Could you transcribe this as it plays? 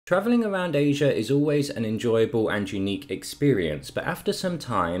Traveling around Asia is always an enjoyable and unique experience, but after some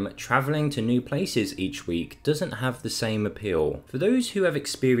time, traveling to new places each week doesn't have the same appeal. For those who have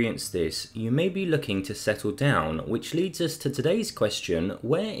experienced this, you may be looking to settle down, which leads us to today's question: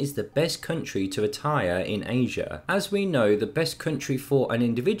 where is the best country to retire in Asia? As we know, the best country for an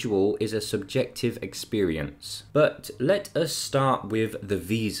individual is a subjective experience. But let us start with the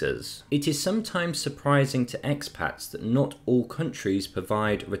visas. It is sometimes surprising to expats that not all countries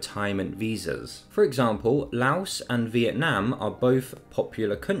provide retirement visas. For example, Laos and Vietnam are both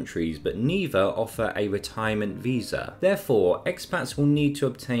popular countries, but neither offer a retirement visa. Therefore, expats will need to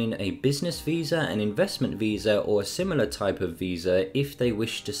obtain a business visa, an investment visa, or a similar type of visa if they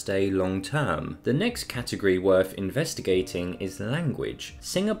wish to stay long term. The next category worth investigating is language.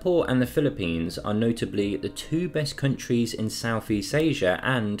 Singapore and the Philippines are notably the two best countries in Southeast Asia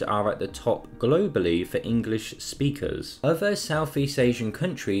and are at the top globally for English speakers. Other Southeast Asian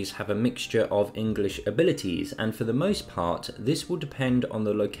countries have a mixture of English abilities, and for the most part, this will depend on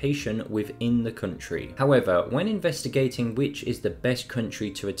the location within the country. However, when investigating which is the best country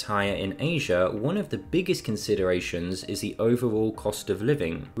to retire in Asia, one of the biggest considerations is the overall cost of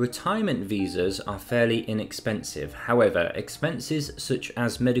living. Retirement visas are fairly inexpensive. However, expenses such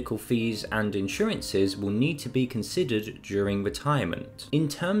as medical fees and insurances will need to be considered during retirement. In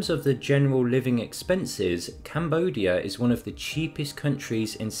terms of the general living expenses, Cambodia is one of the cheapest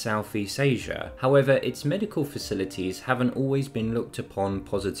countries in Southeast Asia. However, its medical facilities haven't always been looked upon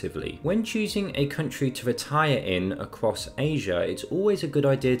positively. When choosing a country to retire in across Asia, it's always a good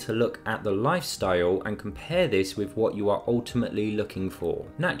idea to look at the lifestyle and compare this with what you are ultimately looking for.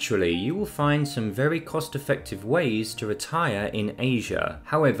 Naturally, you will find some very cost-effective ways to retire in Asia.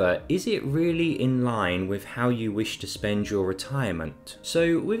 However, is it really in line with how you wish to spend your retirement?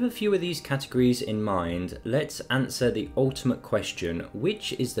 So, with a few of these categories in mind, let's answer the ultimate question: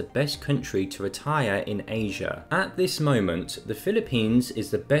 which is the best country to retire in Asia? At this moment, the Philippines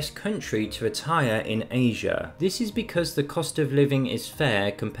is the best country to retire in Asia. This is because the cost of living is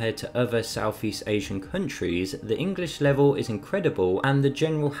fair compared to other Southeast Asian countries, the English level is incredible, and the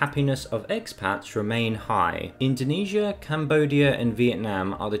general happiness of expats remain high. Indonesia, Cambodia, and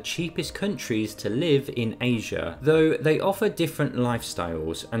Vietnam are the cheapest countries to live in Asia, though they offer different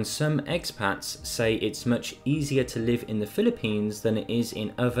lifestyles, and some expats say it's much easier to live in the Philippines than it is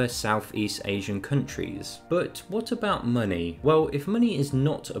in other Southeast Asian countries. But what about money? Well, if money is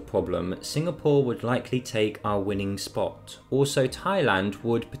not a problem, Singapore would likely take our winning spot. Also, Thailand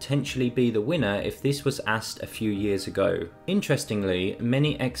would potentially be the winner if this was asked a few years ago. Interestingly,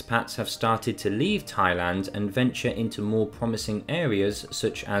 many expats have started to leave Thailand and venture into more promising areas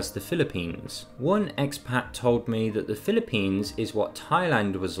such as the Philippines. One expat told me that the Philippines is what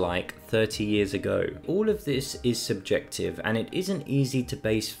Thailand was like 30 years ago. All of this is subjective, and it isn't easy to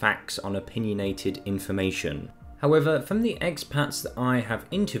base facts on opinionated information. However, from the expats that I have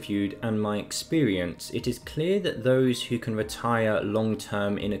interviewed and my experience, it is clear that those who can retire long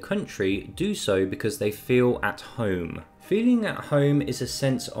term in a country do so because they feel at home. Feeling at home is a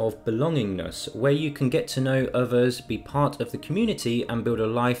sense of belongingness, where you can get to know others, be part of the community, and build a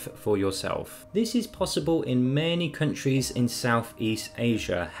life for yourself. This is possible in many countries in Southeast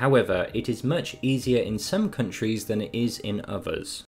Asia. However, it is much easier in some countries than it is in others.